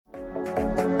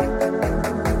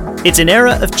It's an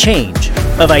era of change,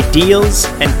 of ideals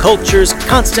and cultures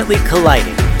constantly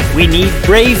colliding. We need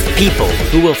brave people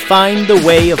who will find the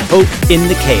way of hope in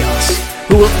the chaos,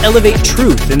 who will elevate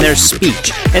truth in their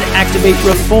speech and activate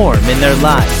reform in their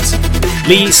lives.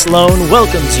 Lee Sloan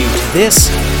welcomes you to this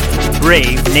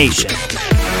Brave Nation.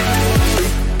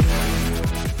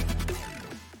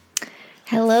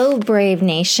 Hello, Brave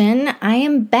Nation. I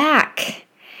am back.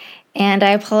 And I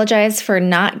apologize for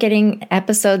not getting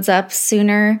episodes up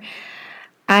sooner.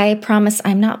 I promise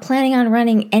I'm not planning on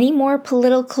running any more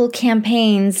political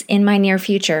campaigns in my near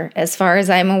future, as far as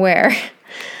I'm aware.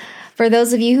 For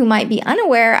those of you who might be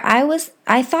unaware,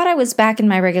 I thought I was back in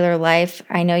my regular life.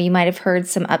 I know you might have heard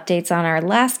some updates on our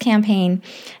last campaign.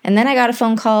 And then I got a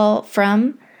phone call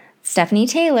from Stephanie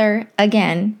Taylor,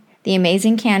 again, the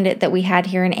amazing candidate that we had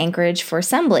here in Anchorage for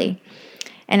Assembly.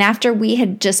 And after we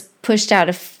had just pushed out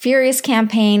a furious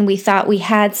campaign, we thought we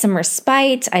had some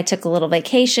respite. I took a little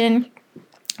vacation.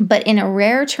 But in a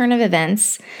rare turn of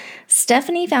events,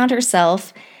 Stephanie found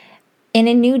herself in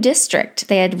a new district.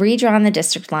 They had redrawn the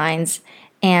district lines,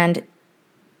 and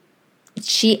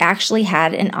she actually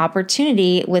had an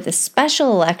opportunity with a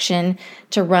special election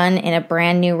to run in a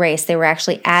brand new race. They were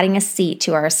actually adding a seat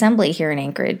to our assembly here in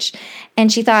Anchorage. And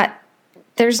she thought,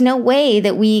 there's no way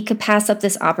that we could pass up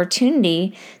this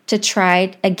opportunity to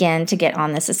try again to get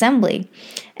on this assembly.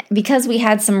 Because we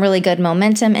had some really good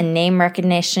momentum and name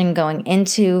recognition going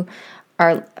into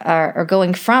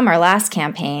going from our last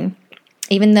campaign,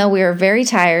 even though we were very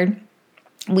tired,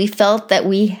 we felt that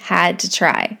we had to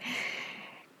try.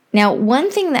 Now,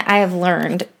 one thing that I have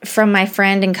learned from my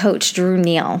friend and coach, Drew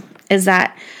Neal, is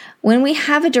that when we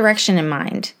have a direction in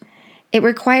mind, it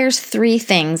requires three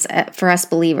things for us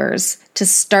believers to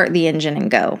start the engine and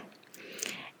go.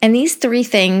 And these three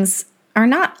things are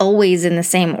not always in the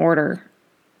same order.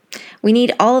 We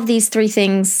need all of these three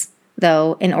things,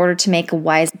 though, in order to make a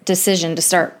wise decision to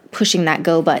start pushing that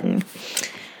go button.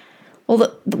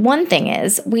 Well, the one thing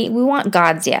is we want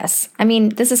God's yes. I mean,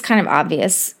 this is kind of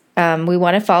obvious. We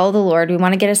want to follow the Lord. We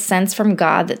want to get a sense from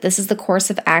God that this is the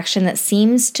course of action that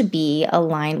seems to be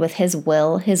aligned with His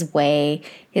will, His way,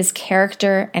 His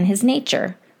character, and His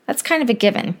nature. That's kind of a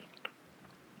given.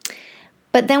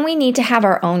 But then we need to have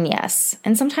our own yes.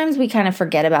 And sometimes we kind of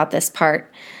forget about this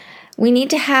part. We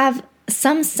need to have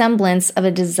some semblance of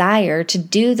a desire to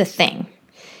do the thing.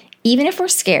 Even if we're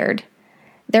scared,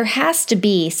 there has to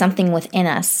be something within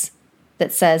us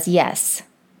that says yes.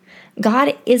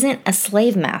 God isn't a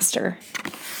slave master.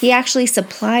 He actually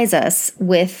supplies us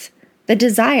with the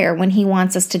desire when He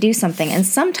wants us to do something. And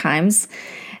sometimes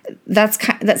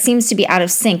that seems to be out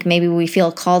of sync. Maybe we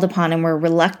feel called upon and we're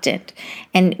reluctant.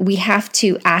 And we have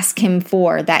to ask Him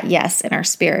for that yes in our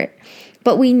spirit.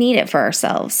 But we need it for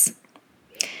ourselves.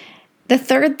 The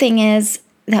third thing is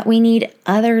that we need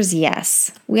others'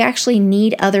 yes. We actually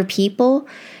need other people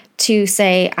to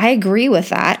say, I agree with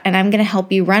that, and I'm going to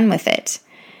help you run with it.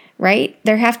 Right?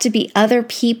 There have to be other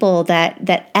people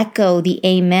that echo the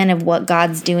amen of what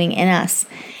God's doing in us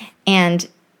and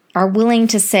are willing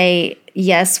to say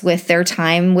yes with their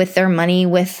time, with their money,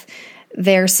 with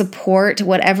their support,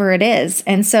 whatever it is.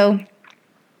 And so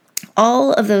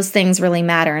all of those things really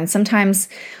matter. And sometimes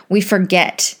we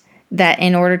forget that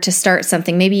in order to start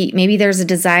something, maybe there's a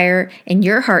desire in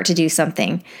your heart to do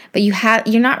something, but you're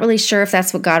not really sure if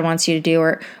that's what God wants you to do,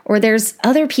 or there's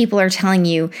other people are telling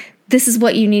you, this is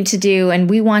what you need to do, and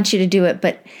we want you to do it,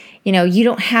 but you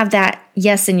don't have that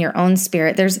yes in your own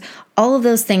spirit. There's all of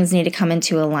those things need to come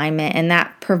into alignment, and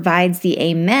that provides the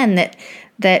amen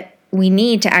that we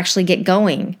need to actually get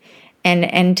going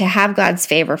and to have God's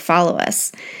favor follow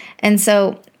us. And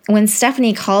so when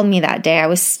Stephanie called me that day, I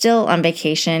was still on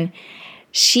vacation.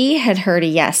 She had heard a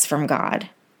yes from God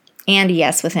and a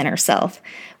yes within herself.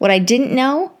 What I didn't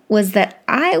know was that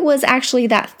I was actually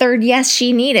that third yes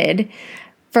she needed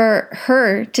for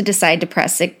her to decide to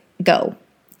press it go.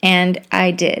 And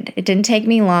I did. It didn't take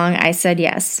me long. I said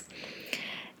yes.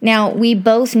 Now, we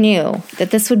both knew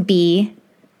that this would be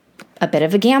a bit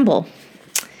of a gamble.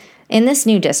 In this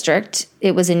new district,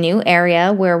 it was a new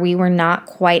area where we were not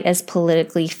quite as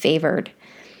politically favored.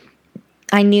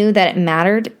 I knew that it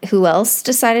mattered who else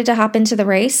decided to hop into the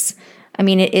race. I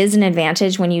mean, it is an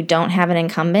advantage when you don't have an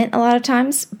incumbent a lot of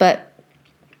times, but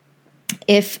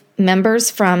if members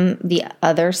from the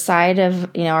other side of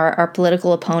our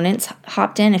political opponents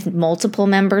hopped in, if multiple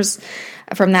members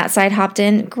from that side hopped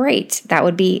in, great. That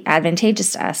would be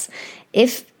advantageous to us.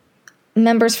 If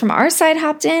members from our side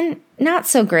hopped in, not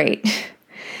so great.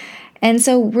 And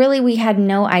so really we had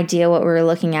no idea what we were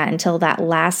looking at until that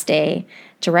last day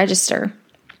to register.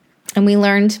 And we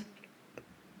learned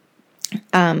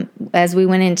as we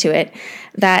went into it,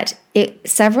 that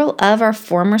several of our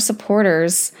former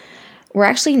supporters were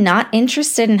actually not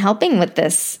interested in helping with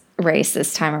this race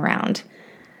this time around.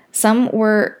 Some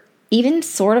were even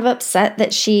sort of upset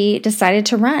that she decided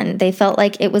to run. They felt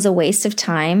like it was a waste of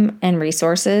time and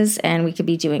resources and we could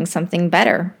be doing something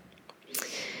better.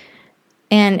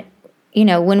 And,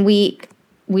 when we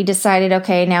decided,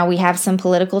 okay, now we have some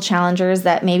political challengers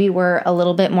that maybe were a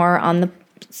little bit more on the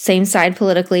same side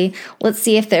politically. Let's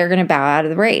see if they're going to bow out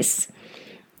of the race.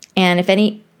 And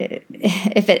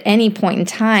if at any point in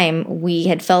time we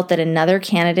had felt that another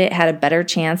candidate had a better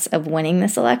chance of winning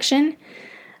this election,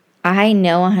 I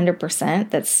know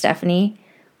 100% that Stephanie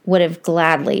would have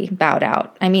gladly bowed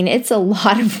out. I mean, it's a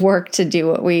lot of work to do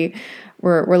what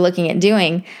we're looking at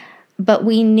doing, but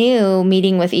we knew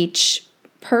meeting with each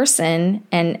person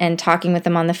and talking with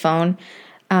them on the phone.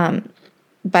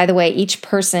 By the way, each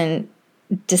person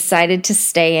decided to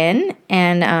stay in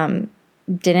and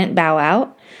didn't bow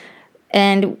out.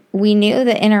 And we knew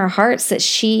that in our hearts that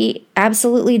she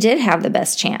absolutely did have the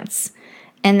best chance.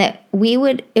 And that it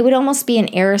would almost be an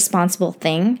irresponsible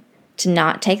thing to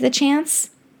not take the chance,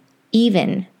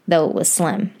 even though it was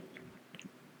slim.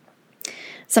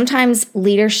 Sometimes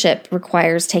leadership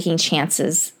requires taking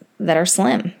chances that are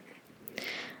slim.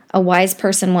 A wise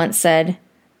person once said,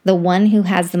 "The one who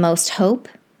has the most hope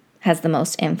has the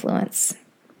most influence."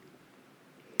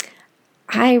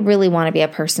 I really want to be a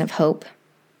person of hope,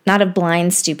 not of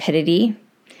blind stupidity.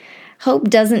 Hope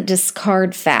doesn't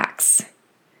discard facts.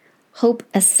 Hope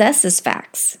assesses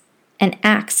facts and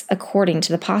acts according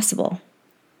to the possible.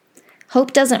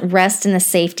 Hope doesn't rest in the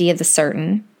safety of the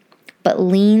certain, but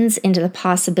leans into the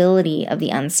possibility of the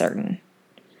uncertain.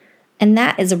 And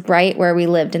that is right where we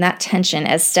lived in that tension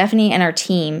as Stephanie and our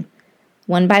team,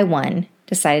 one by one,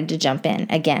 decided to jump in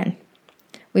again.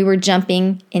 We were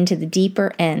jumping into the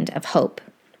deeper end of hope.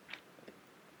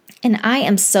 And I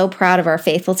am so proud of our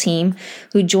faithful team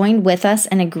who joined with us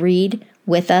and agreed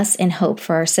with us in hope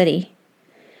for our city.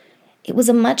 It was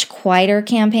a much quieter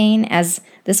campaign as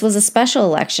this was a special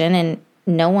election and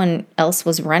no one else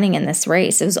was running in this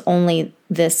race. It was only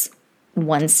this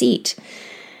one seat.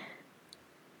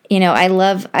 I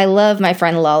love my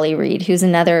friend Lolly Reed, who's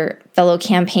another fellow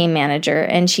campaign manager,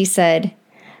 and she said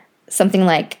something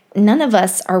like, "None of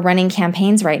us are running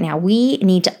campaigns right now. We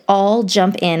need to all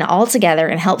jump in all together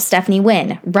and help Stephanie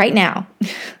win right now."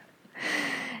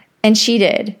 And she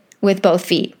did, with both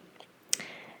feet.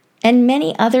 And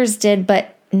many others did,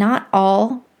 but not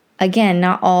all. Again,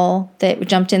 not all that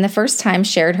jumped in the first time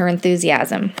shared her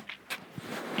enthusiasm.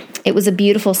 It was a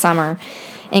beautiful summer,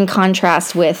 in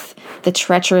contrast with the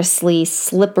treacherously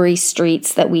slippery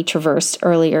streets that we traversed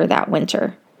earlier that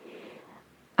winter.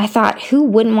 I thought, who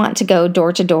wouldn't want to go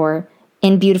door to door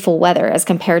in beautiful weather as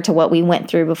compared to what we went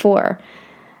through before?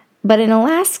 But in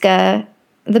Alaska,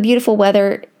 the beautiful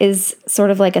weather is sort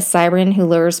of like a siren who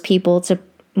lures people to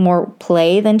more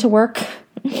play than to work.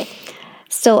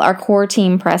 Still, our core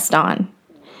team pressed on.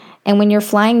 And when you're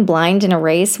flying blind in a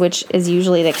race, which is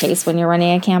usually the case when you're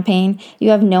running a campaign, you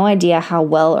have no idea how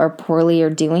well or poorly you're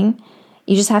doing.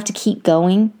 You just have to keep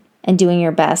going and doing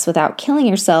your best without killing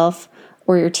yourself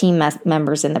or your team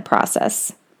members in the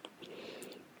process.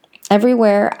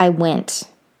 Everywhere I went,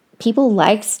 people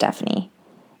liked Stephanie.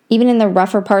 Even in the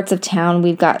rougher parts of town,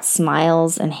 we've got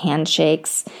smiles and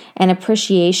handshakes and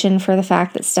appreciation for the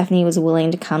fact that Stephanie was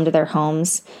willing to come to their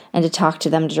homes and to talk to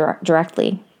them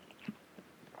directly.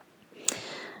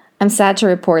 I'm sad to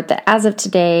report that as of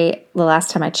today, the last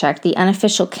time I checked, the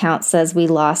unofficial count says we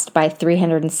lost by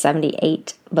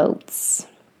 378 votes.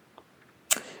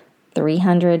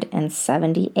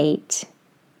 378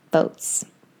 votes.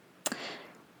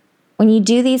 When you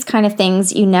do these kind of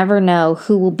things, you never know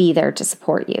who will be there to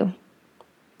support you.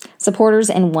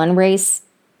 Supporters in one race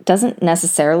doesn't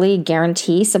necessarily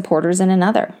guarantee supporters in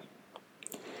another.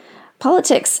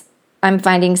 Politics, I'm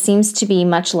finding, seems to be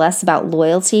much less about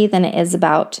loyalty than it is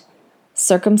about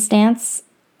circumstance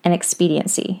and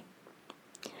expediency.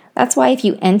 That's why if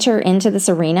you enter into this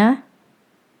arena,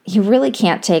 you really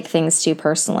can't take things too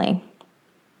personally.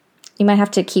 You might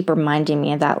have to keep reminding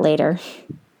me of that later.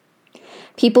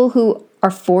 People who are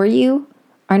for you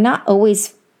are not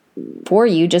always for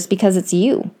you just because it's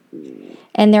you.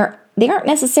 And they aren't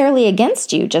necessarily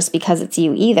against you just because it's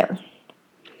you either.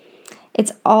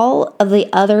 It's all of the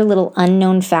other little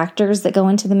unknown factors that go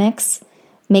into the mix,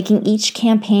 making each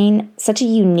campaign such a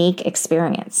unique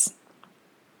experience.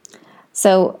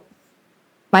 So,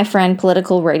 my friend,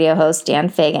 political radio host Dan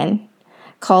Fagan,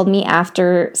 called me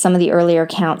after some of the earlier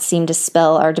counts seemed to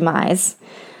spell our demise.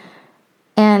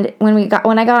 And when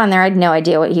I got on there, I had no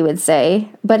idea what he would say,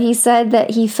 but he said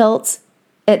that he felt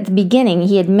at the beginning,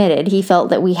 he admitted he felt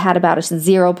that we had about a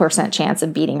 0% chance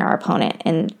of beating our opponent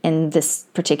in this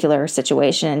particular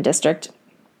situation and district.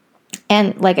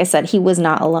 And like I said, he was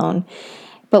not alone.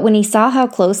 But when he saw how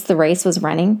close the race was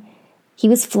running, he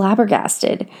was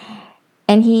flabbergasted.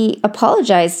 And he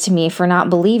apologized to me for not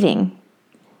believing.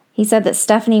 He said that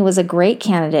Stephanie was a great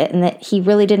candidate and that he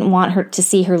really didn't want her to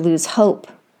see her lose hope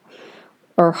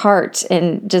or heart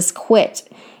and just quit.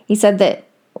 He said that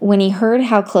when he heard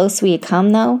how close we had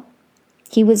come, though,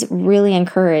 he was really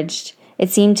encouraged.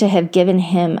 It seemed to have given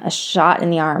him a shot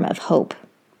in the arm of hope.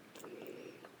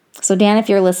 So, Dan, if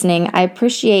you're listening, I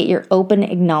appreciate your open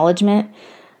acknowledgement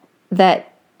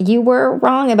that you were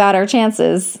wrong about our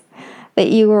chances, that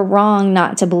you were wrong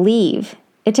not to believe.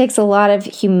 It takes a lot of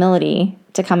humility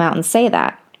to come out and say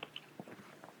that.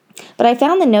 But I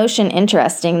found the notion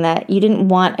interesting that you didn't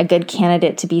want a good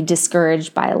candidate to be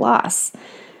discouraged by a loss.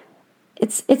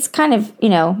 It's kind of,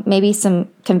 maybe some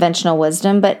conventional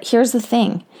wisdom, but here's the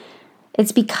thing.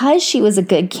 It's because she was a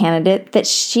good candidate that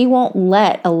she won't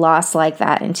let a loss like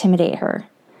that intimidate her.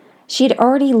 She had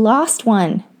already lost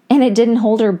one, and it didn't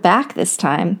hold her back this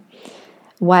time.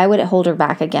 Why would it hold her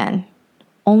back again?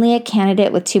 Only a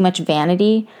candidate with too much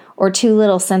vanity or too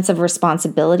little sense of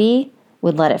responsibility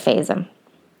would let it faze him.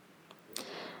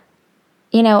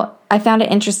 I found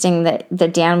it interesting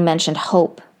that Dan mentioned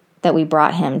hope that we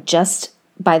brought him just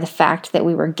by the fact that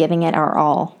we were giving it our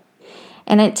all.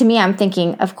 And to me, I'm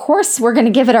thinking, of course we're going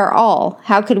to give it our all.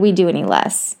 How could we do any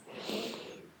less?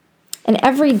 And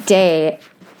every day,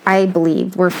 I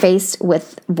believe, we're faced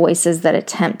with voices that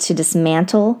attempt to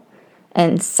dismantle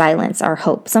and silence our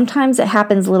hope. Sometimes it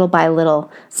happens little by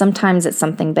little. Sometimes it's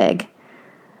something big.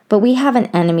 But we have an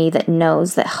enemy that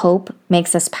knows that hope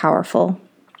makes us powerful.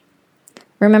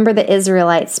 Remember the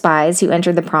Israelite spies who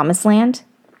entered the Promised Land?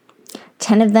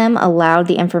 10 of them allowed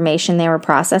the information they were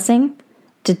processing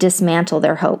to dismantle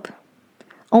their hope.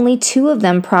 Only 2 of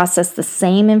them processed the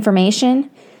same information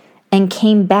and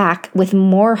came back with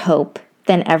more hope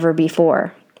than ever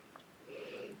before.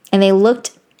 And they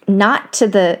looked not to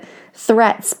the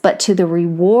threats, but to the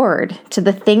reward, to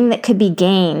the thing that could be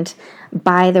gained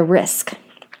by the risk.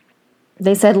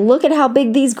 They said, look at how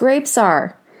big these grapes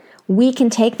are. We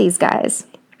can take these guys.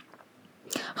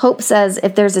 Hope says,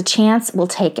 if there's a chance, we'll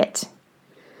take it.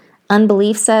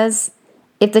 Unbelief says,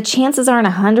 if the chances aren't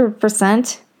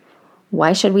 100%,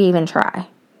 why should we even try?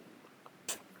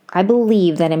 I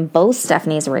believe that in both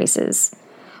Stephanie's races,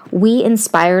 we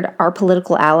inspired our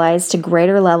political allies to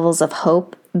greater levels of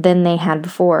hope than they had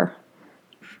before.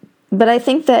 But I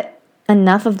think that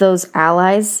enough of those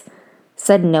allies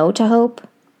said no to hope.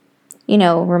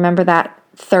 Remember that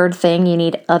third thing, you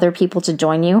need other people to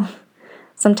join you?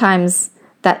 Sometimes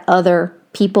that other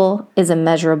people is a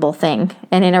measurable thing,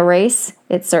 and in a race,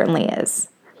 it certainly is.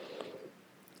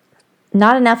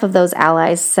 Not enough of those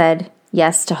allies said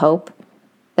yes to hope,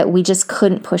 that we just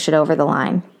couldn't push it over the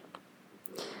line.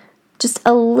 Just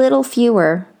a little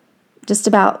fewer, just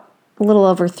about a little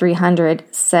over 300,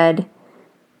 said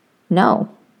no.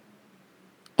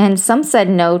 And some said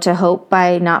no to hope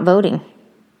by not voting.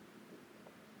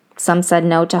 Some said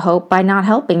no to hope by not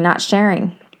helping, not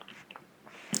sharing.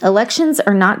 Elections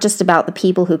are not just about the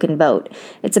people who can vote.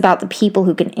 It's about the people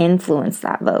who can influence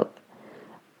that vote.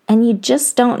 And you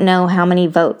just don't know how many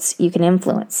votes you can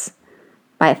influence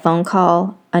by a phone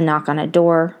call, a knock on a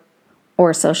door,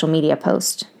 or a social media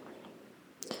post.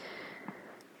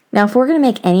 Now, if we're going to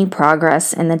make any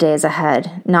progress in the days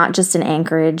ahead, not just in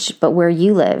Anchorage, but where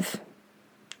you live,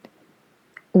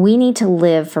 we need to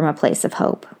live from a place of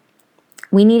hope.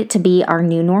 We need it to be our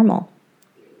new normal.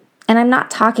 And I'm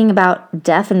not talking about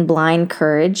deaf and blind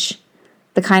courage,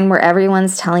 the kind where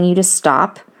everyone's telling you to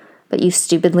stop, but you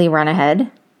stupidly run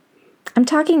ahead. I'm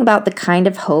talking about the kind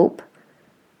of hope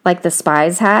like the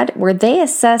spies had, where they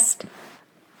assessed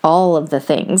all of the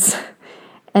things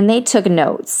and they took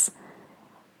notes.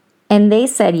 And they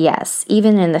said yes,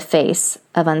 even in the face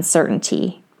of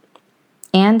uncertainty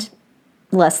and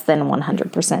less than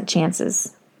 100%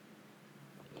 chances.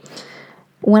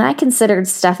 When I considered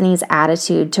Stephanie's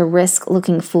attitude to risk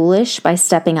looking foolish by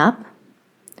stepping up,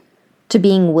 to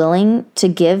being willing to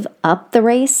give up the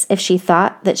race if she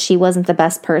thought that she wasn't the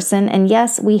best person, and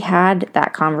yes, we had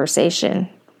that conversation,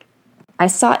 I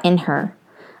saw in her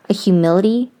a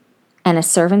humility and a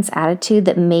servant's attitude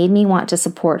that made me want to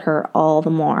support her all the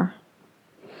more.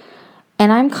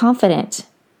 And I'm confident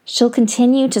she'll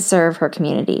continue to serve her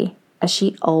community as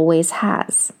she always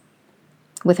has,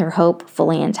 with her hope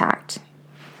fully intact.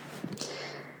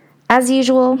 As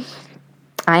usual,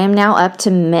 I am now up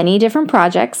to many different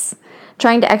projects,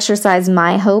 trying to exercise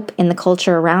my hope in the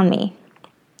culture around me.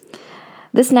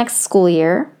 This next school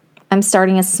year, I'm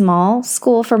starting a small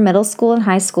school for middle school and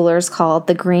high schoolers called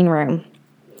the Green Room.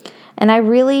 And I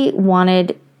really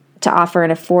wanted to offer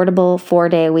an affordable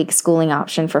 4-day-a-week schooling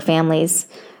option for families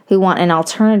who want an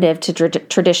alternative to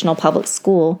traditional public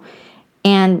school,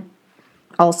 and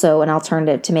also an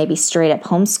alternative to maybe straight-up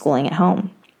homeschooling at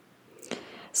home.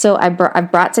 So I've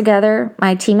brought together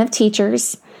my team of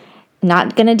teachers,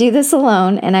 not going to do this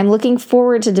alone, and I'm looking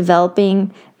forward to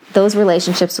developing those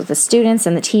relationships with the students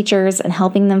and the teachers and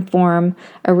helping them form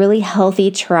a really healthy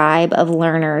tribe of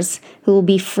learners who will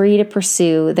be free to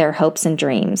pursue their hopes and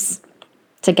dreams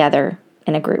together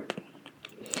in a group.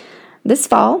 This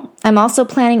fall, I'm also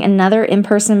planning another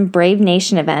in-person Brave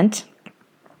Nation event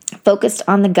focused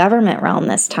on the government realm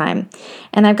this time.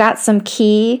 And I've got some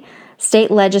key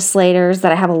state legislators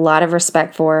that I have a lot of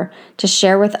respect for to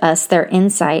share with us their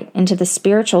insight into the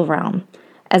spiritual realm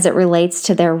as it relates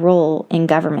to their role in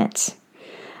government.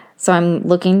 So I'm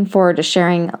looking forward to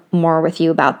sharing more with you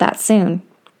about that soon.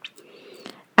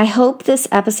 I hope this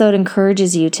episode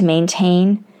encourages you to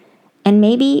maintain and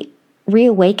maybe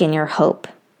reawaken your hope.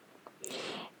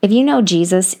 If you know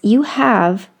Jesus, you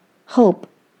have hope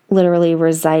literally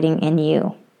residing in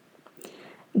you.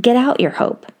 Get out your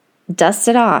hope, dust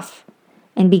it off,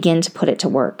 and begin to put it to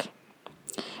work.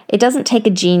 It doesn't take a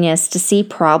genius to see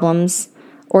problems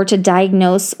or to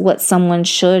diagnose what someone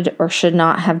should or should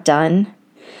not have done.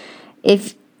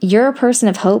 If you're a person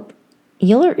of hope,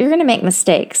 you're going to make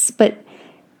mistakes,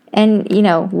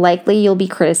 likely you'll be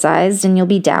criticized and you'll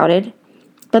be doubted,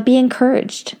 but be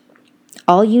encouraged.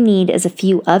 All you need is a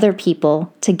few other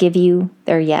people to give you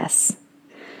their yes.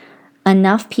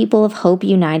 Enough people of hope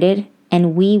united,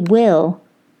 and we will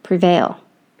prevail.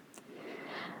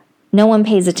 No one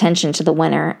pays attention to the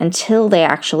winner until they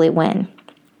actually win.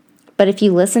 But if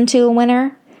you listen to a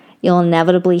winner, you'll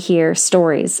inevitably hear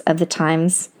stories of the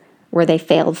times where they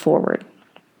failed forward.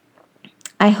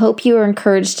 I hope you are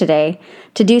encouraged today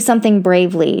to do something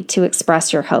bravely to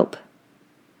express your hope.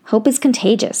 Hope is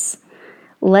contagious.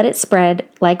 Let it spread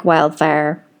like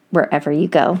wildfire wherever you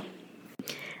go.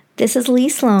 This is Lee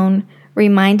Sloan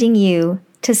reminding you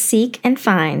to seek and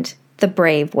find the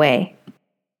brave way.